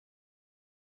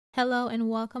Hello and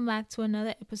welcome back to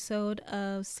another episode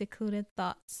of Secluded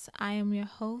Thoughts. I am your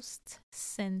host,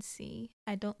 Sensi.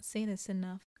 I don't say this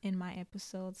enough in my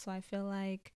episodes, so I feel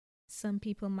like some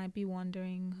people might be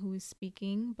wondering who is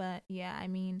speaking. But yeah, I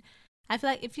feel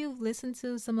like if you've listened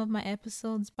to some of my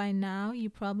episodes by now, you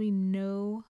probably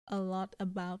know a lot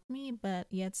about me, but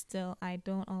yet still, I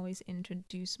don't always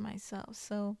introduce myself.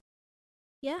 So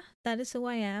yeah, that is who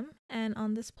I am. And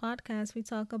on this podcast, we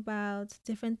talk about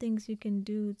different things you can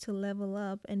do to level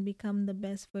up and become the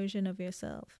best version of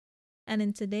yourself. And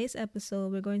in today's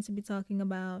episode, we're going to be talking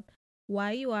about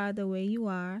why you are the way you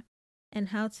are and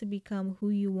how to become who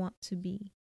you want to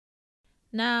be.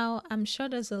 Now, I'm sure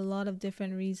there's a lot of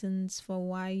different reasons for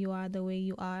why you are the way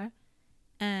you are.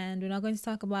 And we're not going to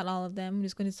talk about all of them. We're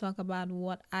just going to talk about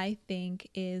what I think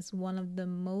is one of the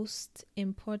most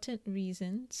important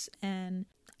reasons and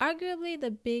arguably the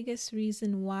biggest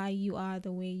reason why you are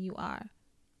the way you are.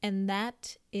 And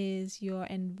that is your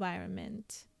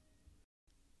environment.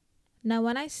 Now,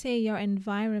 when I say your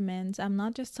environment, I'm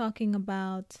not just talking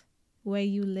about where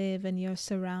you live and your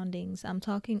surroundings. I'm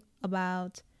talking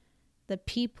about the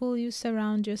people you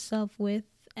surround yourself with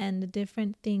and the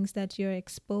different things that you're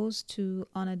exposed to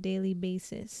on a daily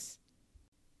basis.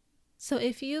 So,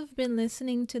 if you've been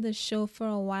listening to the show for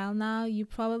a while now, you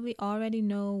probably already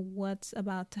know what's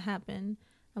about to happen.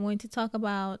 I'm going to talk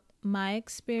about my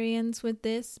experience with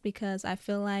this because I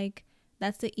feel like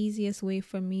that's the easiest way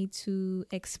for me to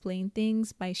explain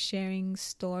things by sharing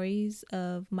stories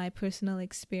of my personal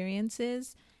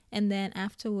experiences. And then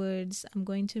afterwards, I'm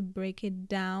going to break it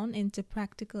down into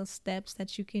practical steps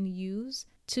that you can use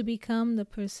to become the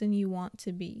person you want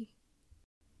to be.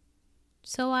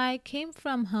 So I came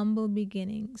from humble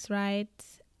beginnings, right?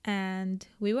 And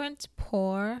we weren't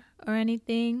poor or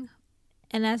anything.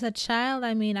 And as a child,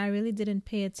 I really didn't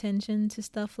pay attention to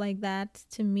stuff like that.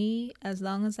 To me, as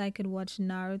long as I could watch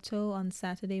Naruto on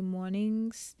Saturday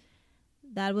mornings,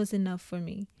 that was enough for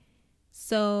me.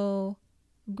 So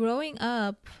growing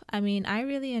up, I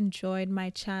really enjoyed my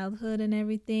childhood and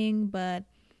everything, but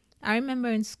I remember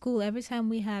in school, every time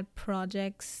we had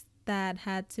projects that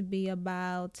had to be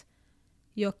about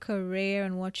your career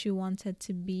and what you wanted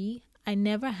to be, I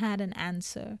never had an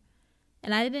answer.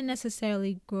 And I didn't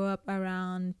necessarily grow up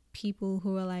around people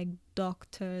who were like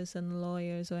doctors and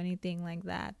lawyers or anything like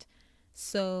that.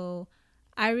 So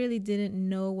I really didn't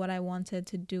know what I wanted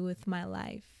to do with my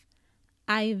life.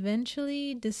 I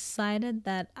eventually decided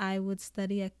that I would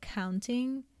study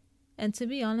accounting. And to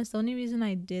be honest, the only reason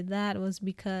I did that was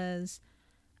because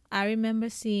I remember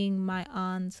seeing my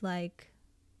aunt like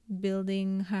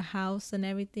building her house and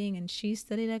everything, and she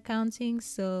studied accounting.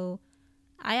 So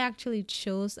I actually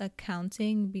chose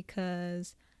accounting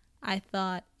because I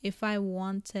thought if I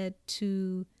wanted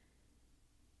to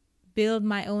build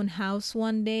my own house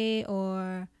one day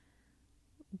or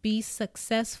be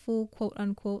successful, quote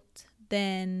unquote,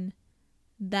 then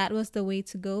that was the way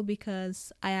to go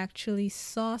because I actually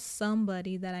saw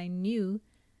somebody that I knew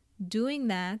doing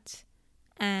that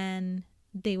and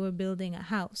they were building a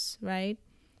house, right?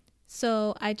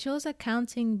 So I chose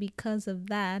accounting because of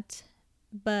that,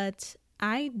 but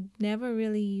I never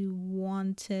really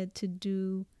wanted to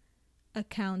do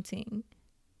accounting.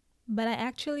 But I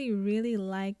actually really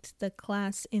liked the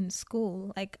class in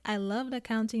school. Like, I loved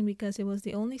accounting because it was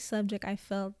the only subject I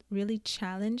felt really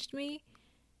challenged me.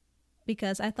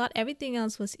 Because I thought everything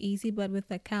else was easy, but with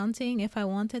accounting, if I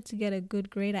wanted to get a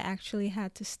good grade, I actually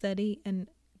had to study and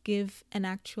give an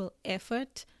actual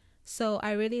effort. So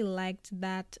I really liked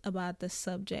that about the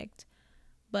subject.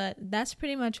 But that's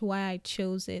pretty much why I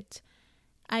chose it.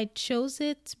 I chose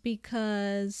it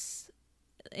because,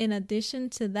 in addition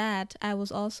to that, I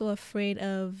was also afraid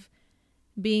of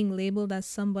being labeled as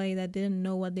somebody that didn't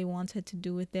know what they wanted to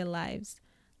do with their lives.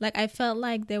 Like, I felt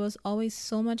like there was always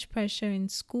so much pressure in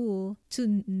school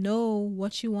to know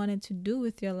what you wanted to do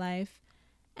with your life.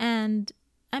 And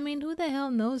who the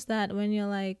hell knows that when you're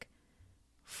like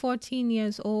 14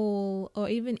 years old or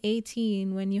even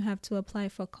 18 when you have to apply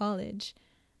for college?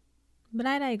 But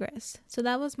I digress. So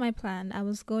that was my plan. I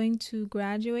was going to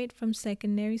graduate from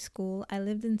secondary school. I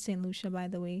lived in St. Lucia, by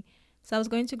the way. So I was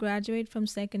going to graduate from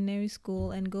secondary school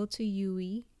and go to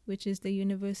UWI, which is the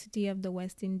University of the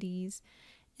West Indies.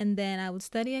 And then I would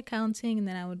study accounting and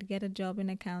then I would get a job in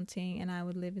accounting and I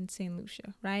would live in St.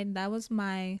 Lucia, right? That was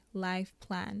my life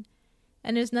plan.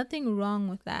 And there's nothing wrong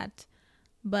with that.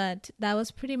 But that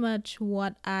was pretty much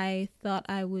what I thought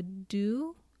I would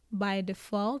do by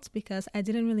default because I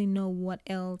didn't really know what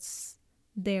else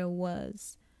there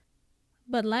was.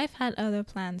 But life had other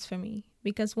plans for me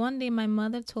because one day my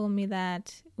mother told me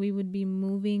that we would be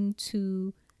moving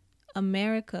to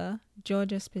America,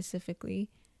 Georgia specifically,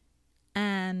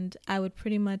 and I would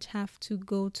pretty much have to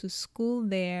go to school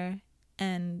there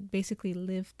and basically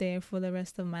live there for the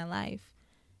rest of my life.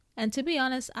 And to be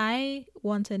honest, I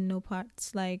wanted no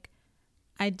parts. Like,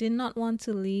 I did not want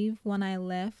to leave when I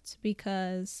left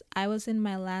because I was in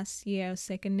my last year of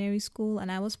secondary school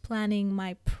and I was planning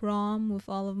my prom with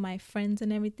all of my friends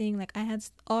and everything. Like, I had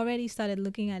already started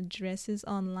looking at dresses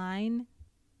online,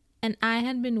 and I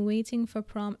had been waiting for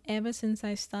prom ever since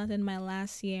I started my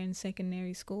last year in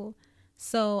secondary school.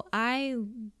 So I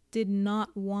did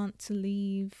not want to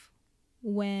leave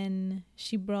when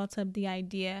she brought up the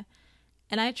idea.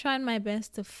 And I tried my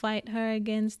best to fight her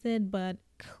against it, but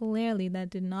clearly that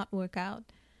did not work out.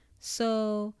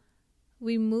 So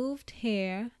we moved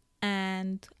here,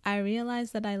 and I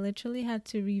realized that I literally had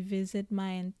to revisit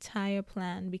my entire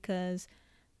plan because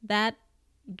that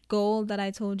goal that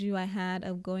I told you I had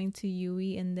of going to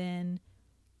UWI and then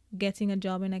getting a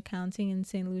job in accounting in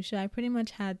St. Lucia, I pretty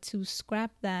much had to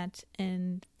scrap that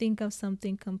and think of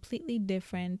something completely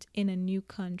different in a new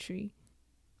country.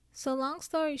 So long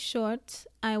story short,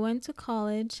 I went to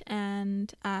college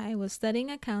and I was studying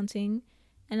accounting,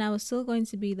 and I was still going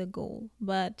to be the goal.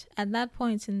 But at that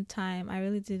point in time, I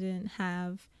really didn't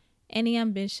have any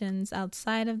ambitions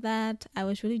outside of that. I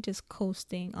was really just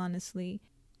coasting, honestly.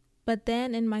 But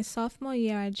then in my sophomore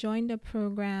year, I joined a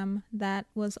program that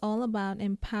was all about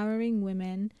empowering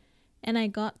women, and I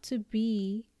got to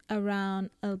be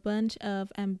around a bunch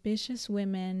of ambitious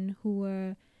women who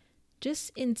were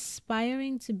just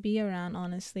inspiring to be around,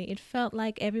 honestly. It felt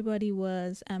like everybody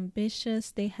was ambitious.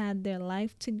 They had their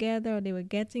life together, or they were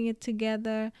getting it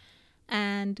together,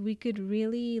 and we could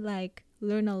really like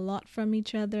learn a lot from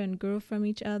each other and grow from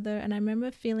each other. And I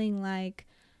remember feeling like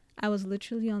I was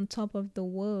literally on top of the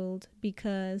world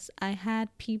because I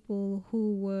had people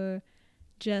who were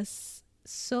just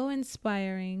so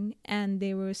inspiring, and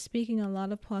they were speaking a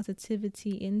lot of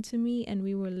positivity into me, and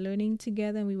we were learning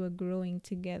together and we were growing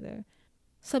together.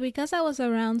 So because I was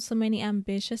around so many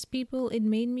ambitious people, it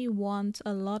made me want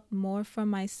a lot more for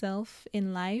myself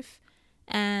in life,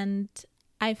 and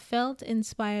I felt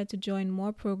inspired to join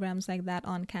more programs like that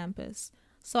on campus.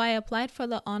 So I applied for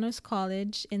the honors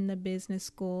college in the business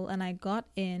school, and I got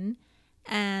in.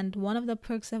 And one of the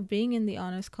perks of being in the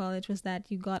honors college was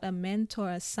that you got a mentor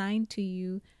assigned to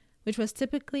you, which was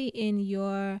typically in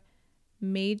your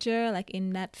major, like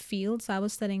in that field. So I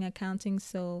was studying accounting,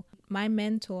 so my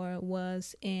mentor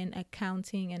was in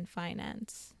accounting and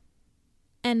finance.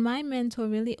 And my mentor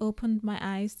really opened my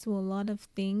eyes to a lot of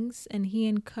things, and he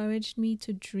encouraged me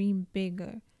to dream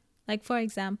bigger. Like, for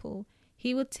example,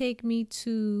 he would take me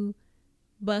to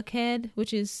Buckhead,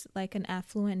 which is like an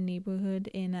affluent neighborhood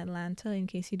in Atlanta, in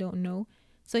case you don't know.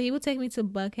 So he would take me to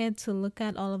Buckhead to look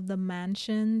at all of the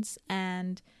mansions.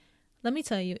 And let me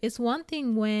tell you, it's one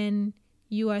thing when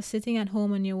you are sitting at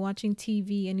home and you're watching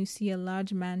TV and you see a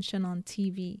large mansion on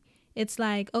TV. It's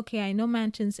like, okay, I know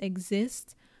mansions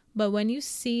exist, but when you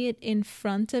see it in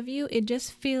front of you, it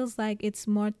just feels like it's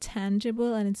more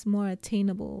tangible and it's more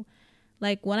attainable.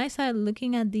 Like, when I started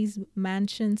looking at these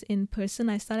mansions in person,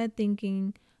 I started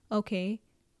thinking, okay,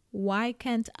 why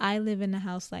can't I live in a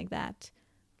house like that?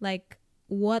 Like,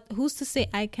 who's to say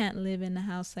I can't live in a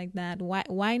house like that?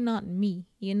 Why not me?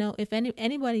 You know, if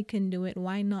anybody can do it,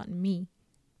 why not me?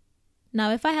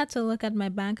 Now, if I had to look at my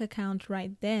bank account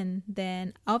right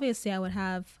then obviously I would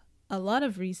have a lot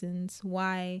of reasons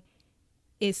why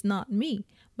it's not me.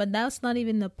 But that's not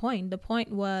even the point. The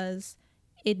point was,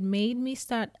 it made me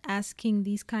start asking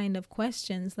these kind of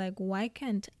questions, like, why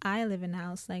can't I live in a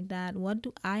house like that? What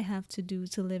do I have to do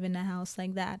to live in a house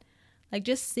like that? Like,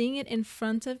 just seeing it in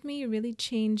front of me really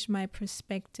changed my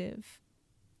perspective.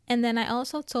 And then I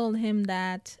also told him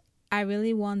that I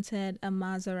really wanted a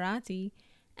Maserati,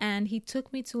 and he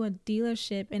took me to a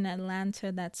dealership in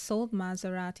Atlanta that sold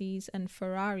Maseratis and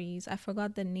Ferraris. I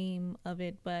forgot the name of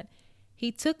it, but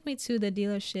he took me to the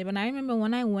dealership, and I remember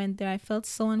when I went there, I felt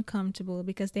so uncomfortable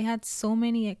because they had so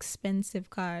many expensive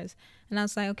cars. And I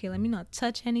was like, okay, let me not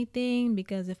touch anything,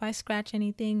 because if I scratch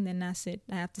anything, then that's it.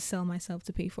 I have to sell myself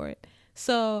to pay for it.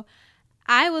 So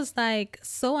I was like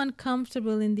so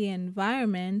uncomfortable in the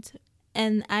environment,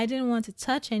 and I didn't want to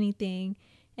touch anything.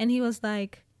 And he was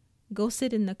like, go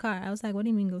sit in the car. I was like, what do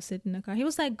you mean go sit in the car? He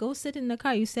was like, go sit in the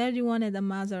car. You said you wanted a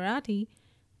Maserati.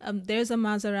 There's a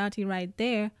Maserati right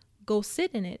there. Go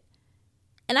sit in it.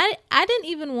 And I didn't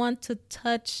even want to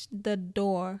touch the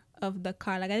door of the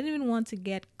car. Like, I didn't even want to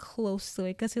get close to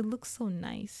it because it looks so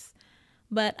nice.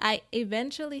 But I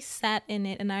eventually sat in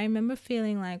it, and I remember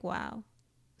feeling like, wow,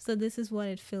 so this is what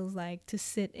it feels like to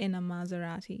sit in a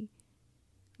Maserati.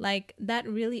 Like, that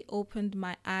really opened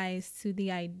my eyes to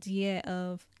the idea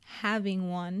of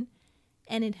having one.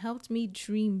 And it helped me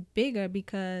dream bigger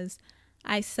because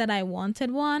I said I wanted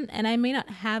one, and I may not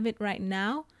have it right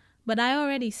now, but I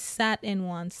already sat in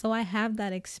one. So I have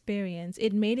that experience.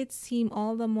 It made it seem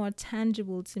all the more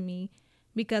tangible to me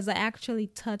because I actually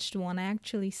touched one. I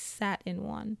actually sat in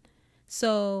one.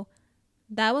 So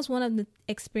that was one of the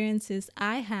experiences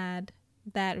I had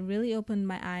that really opened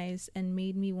my eyes and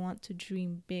made me want to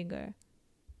dream bigger.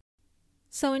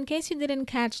 So, in case you didn't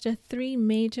catch the 3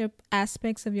 major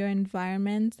aspects of your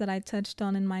environment that I touched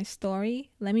on in my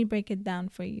story, let me break it down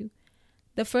for you.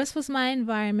 The first was my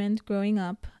environment growing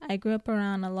up. I grew up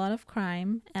around a lot of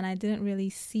crime, and I didn't really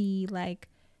see like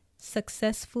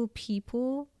successful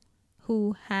people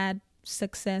who had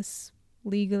success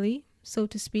legally, so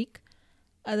to speak,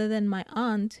 other than my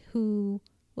aunt who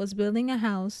was building a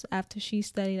house after she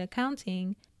studied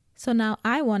accounting. So now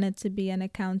I wanted to be an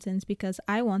accountant because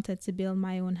I wanted to build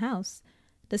my own house.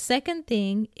 The second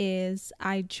thing is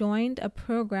I joined a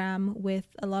program with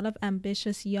a lot of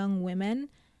ambitious young women,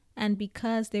 and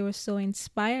because they were so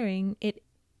inspiring,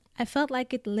 I felt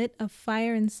like it lit a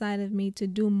fire inside of me to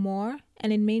do more,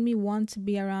 and it made me want to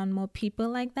be around more people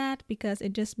like that because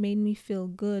it just made me feel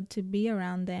good to be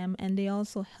around them, and they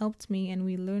also helped me, and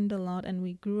we learned a lot and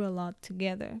we grew a lot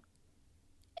together.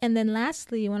 And then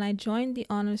lastly, when I joined the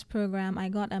honors program, I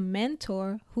got a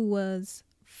mentor who was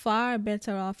far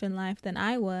better off in life than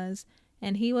I was,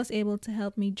 and he was able to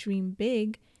help me dream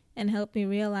big and help me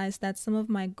realize that some of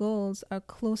my goals are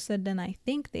closer than I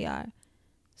think they are.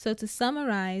 So to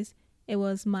summarize, it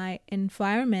was my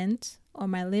environment or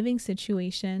my living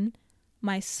situation,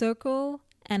 my circle,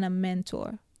 and a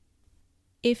mentor.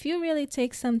 If you really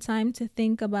take some time to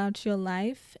think about your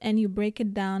life and you break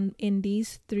it down in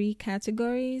these 3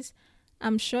 categories,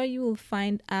 I'm sure you will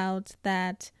find out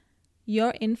that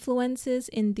your influences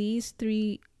in these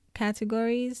 3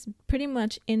 categories pretty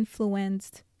much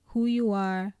influenced who you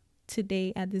are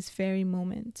today at this very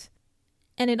moment.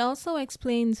 And it also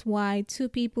explains why 2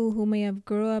 people who may have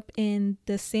grown up in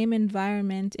the same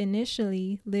environment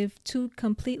initially live 2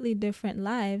 completely different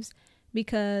lives,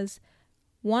 because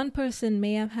one person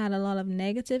may have had a lot of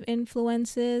negative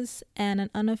influences and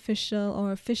an unofficial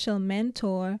or official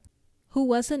mentor who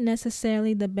wasn't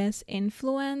necessarily the best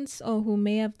influence, or who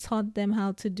may have taught them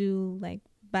how to do like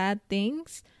bad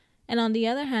things. And on the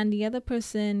other hand, the other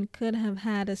person could have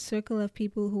had a circle of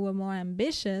people who were more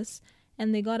ambitious,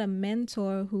 and they got a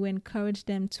mentor who encouraged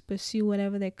them to pursue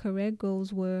whatever their career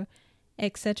goals were,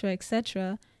 etc.,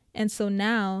 etc. And so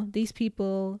now these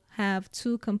people have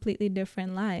 2 completely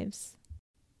different lives.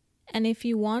 And if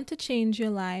you want to change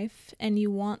your life and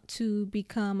you want to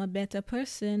become a better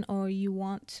person, or you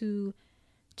want to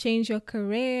change your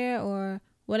career, or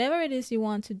whatever it is you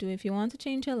want to do, if you want to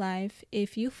change your life,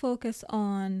 if you focus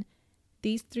on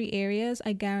these 3 areas,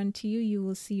 I guarantee you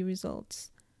will see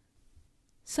results.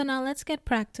 So now let's get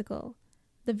practical.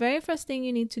 The very first thing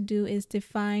you need to do is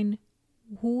define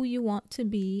who you want to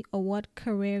be or what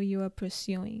career you are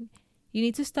pursuing. You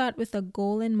need to start with a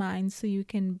goal in mind so you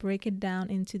can break it down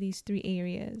into these 3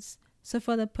 areas. So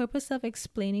for the purpose of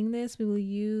explaining this, we will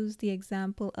use the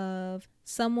example of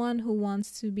someone who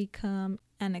wants to become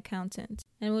an accountant.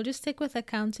 And we'll just stick with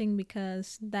accounting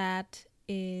because that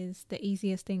is the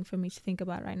easiest thing for me to think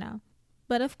about right now.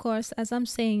 But of course, as I'm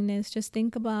saying this, just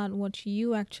think about what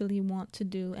you actually want to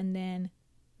do, and then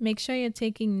make sure you're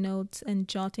taking notes and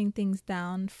jotting things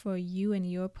down for you and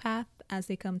your path as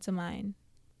they come to mind.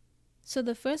 So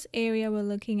the first area we're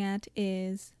looking at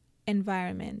is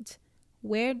environment.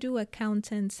 Where do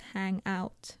accountants hang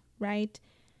out, right?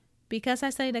 Because I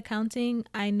studied accounting,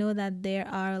 I know that there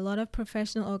are a lot of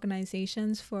professional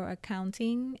organizations for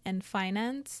accounting and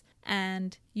finance,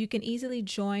 and you can easily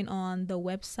join on the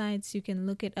websites. You can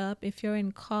look it up. If you're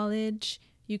in college,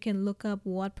 you can look up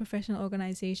what professional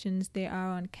organizations there are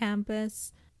on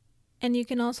campus. And you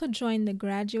can also join the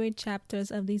graduate chapters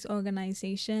of these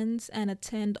organizations and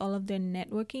attend all of their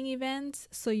networking events,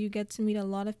 so you get to meet a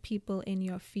lot of people in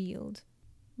your field.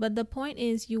 But the point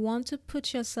is, you want to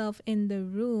put yourself in the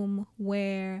room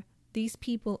where these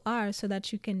people are so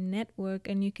that you can network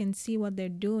and you can see what they're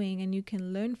doing and you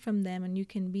can learn from them and you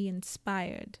can be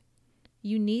inspired.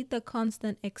 You need the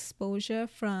constant exposure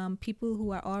from people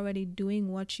who are already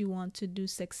doing what you want to do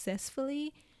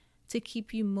successfully, to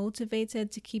keep you motivated,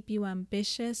 to keep you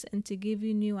ambitious, and to give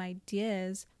you new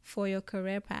ideas for your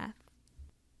career path.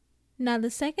 Now, the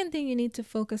second thing you need to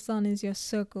focus on is your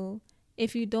circle.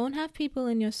 If you don't have people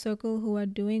in your circle who are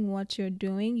doing what you're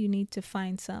doing, you need to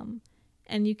find some.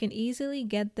 And you can easily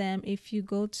get them if you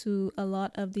go to a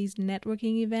lot of these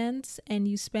networking events and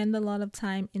you spend a lot of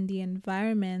time in the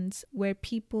environments where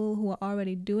people who are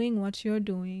already doing what you're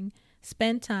doing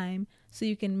spend time, so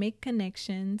you can make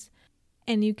connections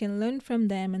and you can learn from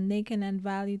them, and they can add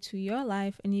value to your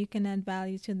life and you can add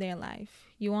value to their life.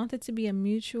 You want it to be a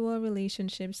mutual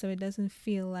relationship so it doesn't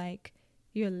feel like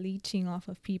you're leeching off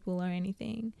of people or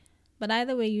anything. But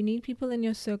either way, you need people in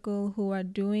your circle who are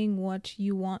doing what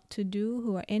you want to do,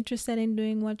 who are interested in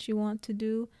doing what you want to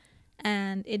do.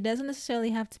 And it doesn't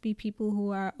necessarily have to be people who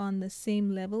are on the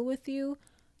same level with you.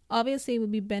 Obviously, it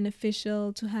would be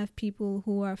beneficial to have people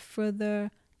who are further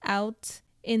out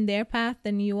in their path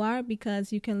than you are,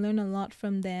 because you can learn a lot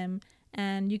from them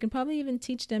and you can probably even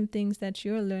teach them things that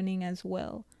you're learning as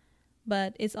well.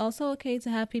 But it's also okay to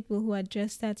have people who are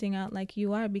just starting out like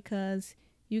you are, because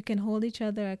you can hold each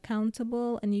other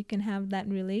accountable and you can have that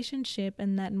relationship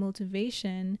and that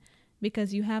motivation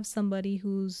because you have somebody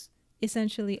who's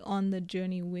essentially on the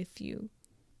journey with you.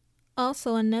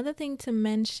 Also, another thing to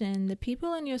mention, the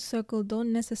people in your circle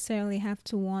don't necessarily have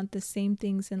to want the same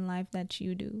things in life that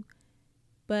you do.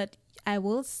 But I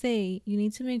will say you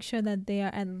need to make sure that they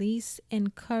are at least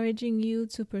encouraging you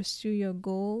to pursue your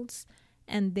goals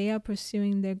and they are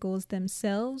pursuing their goals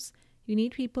themselves. You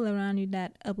need people around you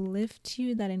that uplift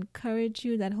you, that encourage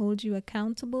you, that hold you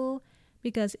accountable.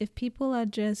 Because if people are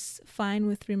just fine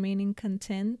with remaining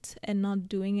content and not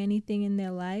doing anything in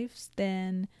their lives,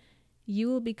 then you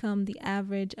will become the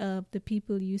average of the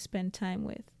people you spend time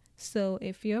with. So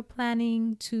if you're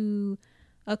planning to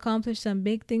accomplish some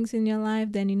big things in your life,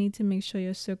 then you need to make sure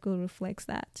your circle reflects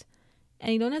that.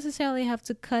 And you don't necessarily have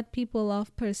to cut people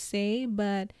off per se,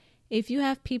 but if you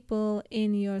have people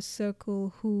in your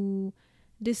circle who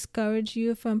discourage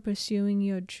you from pursuing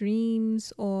your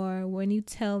dreams, or when you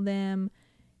tell them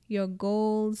your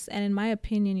goals, and in my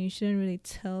opinion, you shouldn't really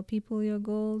tell people your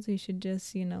goals. You should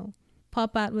just,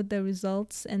 pop out with the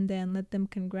results and then let them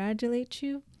congratulate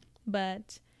you.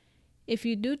 But if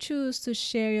you do choose to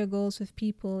share your goals with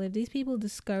people, if these people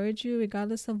discourage you,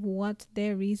 regardless of what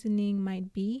their reasoning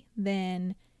might be,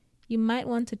 then you might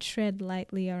want to tread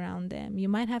lightly around them. You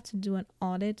might have to do an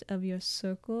audit of your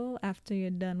circle after you're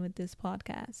done with this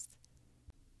podcast.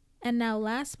 And now,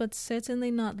 last but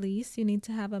certainly not least, you need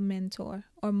to have a mentor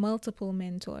or multiple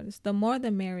mentors. The more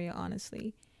the merrier,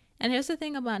 honestly. And here's the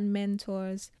thing about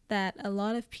mentors that a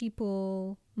lot of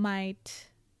people might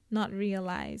not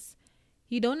realize.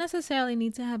 You don't necessarily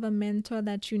need to have a mentor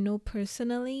that you know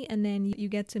personally and then you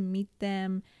get to meet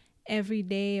them every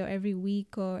day or every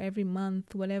week or every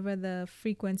month, whatever the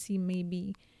frequency may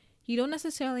be. You don't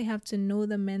necessarily have to know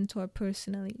the mentor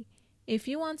personally. If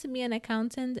you want to be an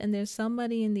accountant and there's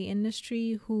somebody in the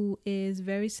industry who is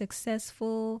very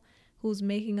successful, who's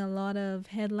making a lot of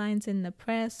headlines in the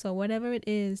press or whatever it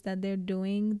is that they're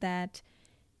doing that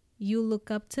you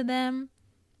look up to them,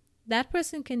 that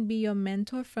person can be your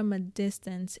mentor from a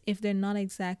distance if they're not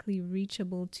exactly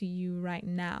reachable to you right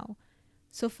now.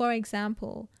 So for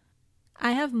example,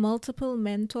 I have multiple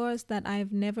mentors that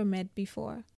I've never met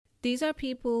before. These are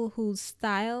people whose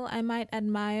style I might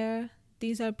admire.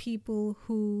 These are people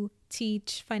who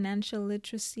teach financial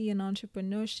literacy and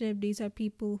entrepreneurship. These are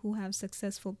people who have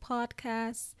successful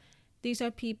podcasts. These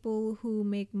are people who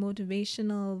make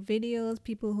motivational videos,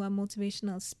 people who are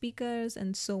motivational speakers,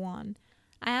 and so on.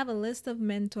 I have a list of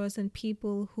mentors and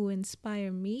people who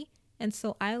inspire me, and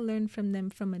so I learn from them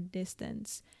from a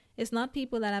distance. It's not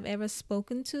people that I've ever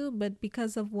spoken to, but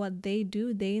because of what they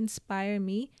do, they inspire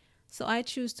me. So I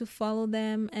choose to follow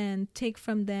them and take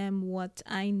from them what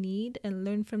I need and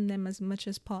learn from them as much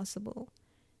as possible.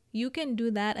 You can do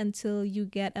that until you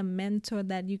get a mentor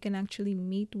that you can actually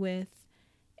meet with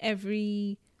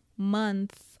every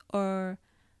month or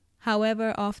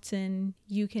however often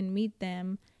you can meet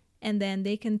them. And then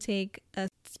they can take a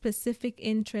specific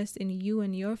interest in you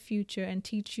and your future and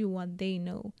teach you what they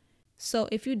know. So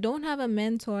if you don't have a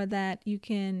mentor that you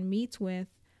can meet with,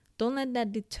 don't let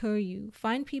that deter you.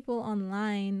 Find people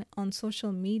online, on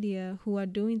social media, who are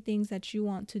doing things that you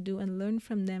want to do and learn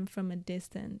from them from a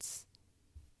distance.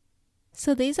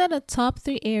 So these are the top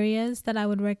 3 areas that I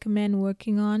would recommend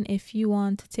working on if you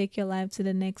want to take your life to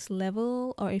the next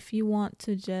level, or if you want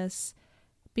to just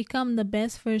become the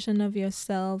best version of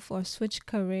yourself, or switch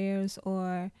careers,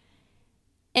 or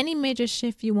any major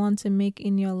shift you want to make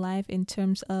in your life in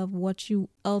terms of what you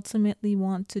ultimately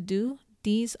want to do.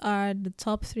 These are the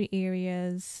top 3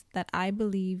 areas that I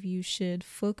believe you should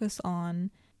focus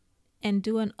on and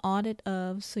do an audit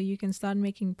of so you can start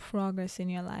making progress in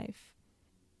your life.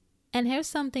 And here's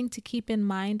something to keep in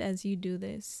mind as you do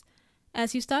this.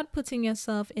 As you start putting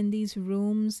yourself in these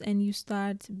rooms and you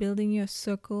start building your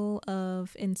circle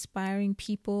of inspiring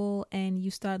people and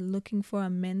you start looking for a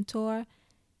mentor,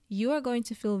 you are going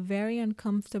to feel very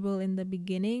uncomfortable in the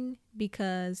beginning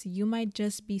because you might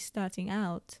just be starting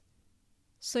out.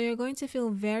 So you're going to feel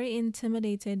very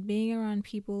intimidated being around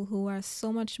people who are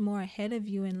so much more ahead of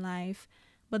you in life.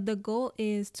 But the goal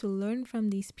is to learn from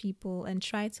these people and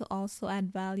try to also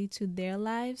add value to their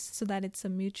lives so that it's a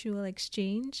mutual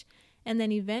exchange. And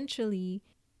then eventually,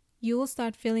 you will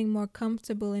start feeling more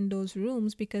comfortable in those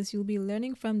rooms because you'll be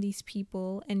learning from these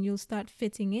people and you'll start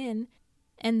fitting in.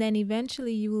 And then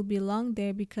eventually you will belong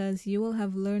there because you will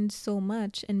have learned so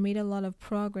much and made a lot of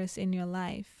progress in your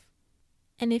life.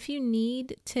 And if you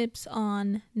need tips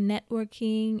on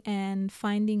networking and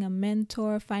finding a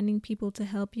mentor, finding people to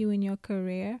help you in your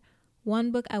career, one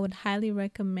book I would highly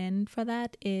recommend for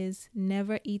that is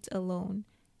Never Eat Alone.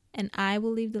 And I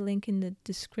will leave the link in the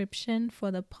description for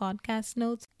the podcast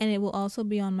notes, and it will also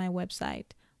be on my website.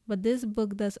 But this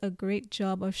book does a great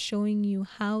job of showing you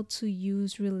how to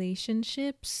use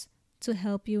relationships to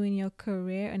help you in your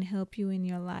career and help you in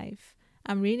your life.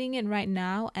 I'm reading it right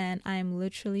now, and I'm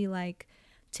literally like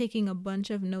taking a bunch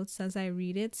of notes as I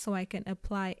read it so I can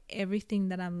apply everything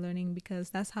that I'm learning because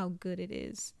that's how good it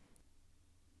is.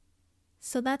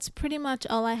 So that's pretty much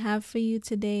all I have for you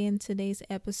today in today's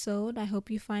episode. I hope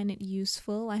you find it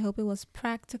useful. I hope it was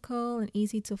practical and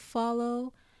easy to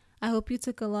follow. I hope you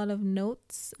took a lot of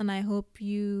notes, and I hope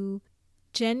you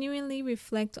genuinely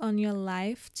reflect on your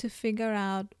life to figure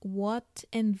out what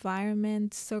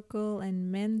environment, circle,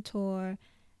 and mentor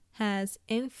has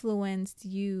influenced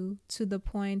you to the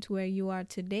point where you are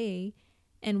today,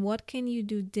 and what can you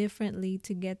do differently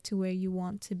to get to where you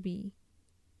want to be.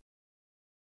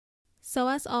 So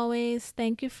as always,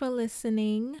 thank you for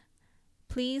listening.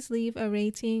 Please leave a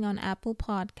rating on Apple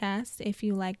Podcasts if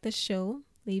you like the show.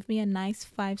 Leave me a nice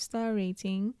 5-star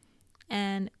rating.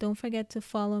 And don't forget to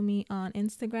follow me on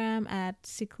Instagram at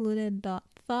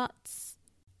secluded.thoughts.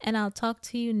 And I'll talk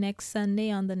to you next Sunday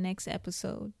on the next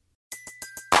episode.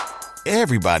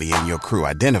 Everybody in your crew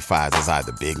identifies as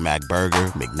either Big Mac Burger,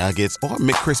 McNuggets, or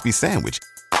McCrispy Sandwich.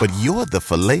 But you're the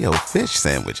Filet-O-Fish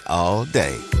Sandwich all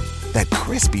day. That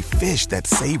crispy fish, that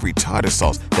savory tartar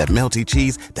sauce, that melty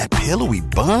cheese, that pillowy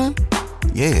bun.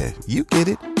 Yeah, you get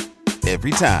it.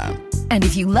 Every time. And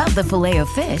if you love the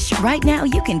Filet-O-Fish, right now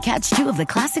you can catch 2 of the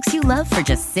classics you love for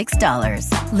just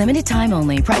 $6. Limited time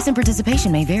only. Price and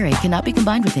participation may vary. Cannot be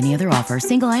combined with any other offer.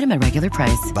 Single item at regular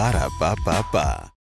price. Ba-da-ba-ba-ba.